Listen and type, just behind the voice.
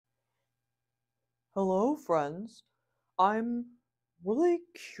Hello, friends. I'm really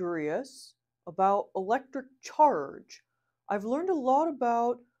curious about electric charge. I've learned a lot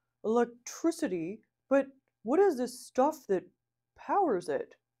about electricity, but what is this stuff that powers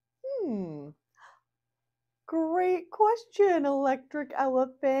it? Hmm, great question, Electric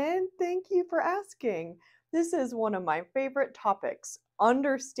Elephant. Thank you for asking. This is one of my favorite topics,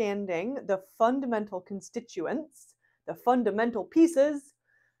 understanding the fundamental constituents, the fundamental pieces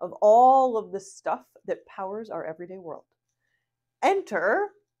of all of the stuff that powers our everyday world. Enter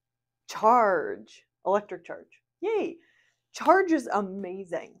charge, electric charge. Yay! Charge is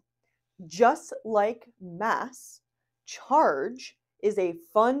amazing. Just like mass, charge is a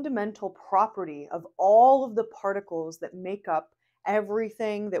fundamental property of all of the particles that make up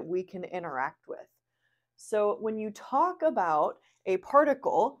everything that we can interact with. So when you talk about a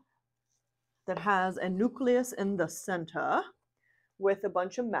particle that has a nucleus in the center with a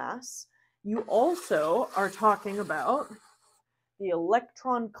bunch of mass, you also are talking about the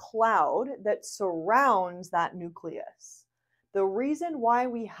electron cloud that surrounds that nucleus. The reason why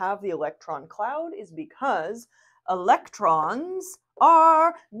we have the electron cloud is because electrons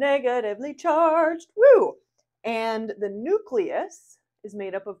are negatively charged. Woo! And the nucleus is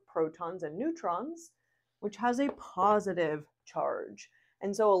made up of protons and neutrons, which has a positive charge.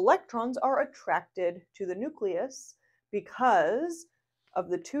 And so electrons are attracted to the nucleus because of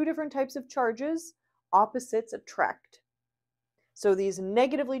the two different types of charges, opposites attract. So these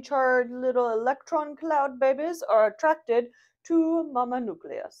negatively charged little electron cloud babies are attracted to mama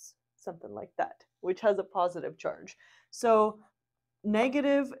nucleus, something like that, which has a positive charge. So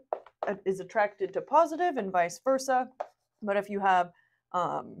negative is attracted to positive and vice versa. But if you have,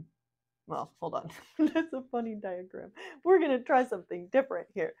 well, hold on. That's a funny diagram. We're going to try something different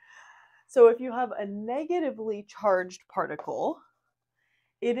here. So if you have a negatively charged particle,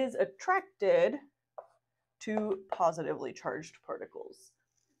 it is attracted to positively charged particles,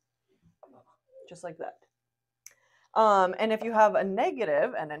 just like that. And if you have a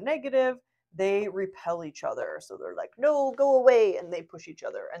negative and a negative, they repel each other. So they're like, no, go away, and they push each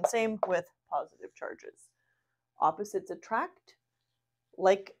other. And same with positive charges. Opposites attract,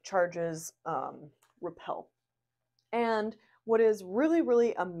 like charges repel. And what is really,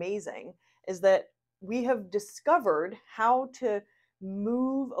 really amazing is that we have discovered how to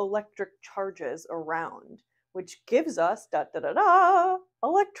move electric charges around, which gives us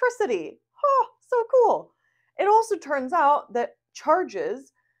electricity. Oh, so cool. It also turns out that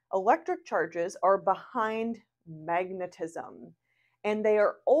charges, electric charges, are behind magnetism. And they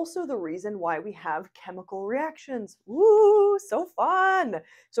are also the reason why we have chemical reactions. Woo, so fun.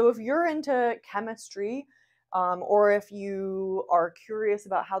 So if you're into chemistry, or if you are curious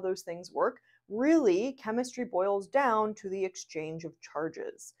about how those things work, really, chemistry boils down to the exchange of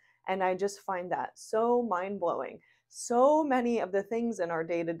charges. And I just find that so mind-blowing. So many of the things in our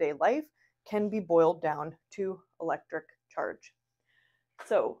day-to-day life can be boiled down to electric charge.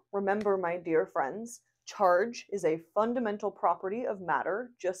 So remember, my dear friends, charge is a fundamental property of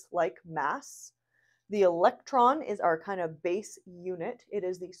matter, just like mass. The electron is our kind of base unit. It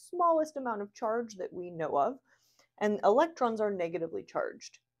is the smallest amount of charge that we know of. And electrons are negatively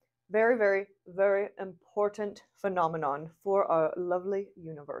charged. Very, very, very important phenomenon for our lovely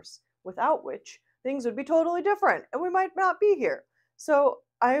universe, without which things would be totally different and we might not be here. So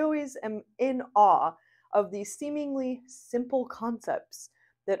I always am in awe of these seemingly simple concepts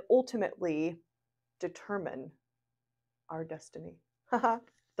that ultimately determine our destiny. Haha,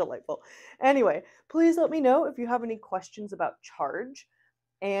 delightful. Anyway, please let me know if you have any questions about charge.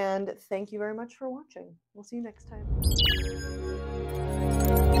 And thank you very much for watching. We'll see you next time.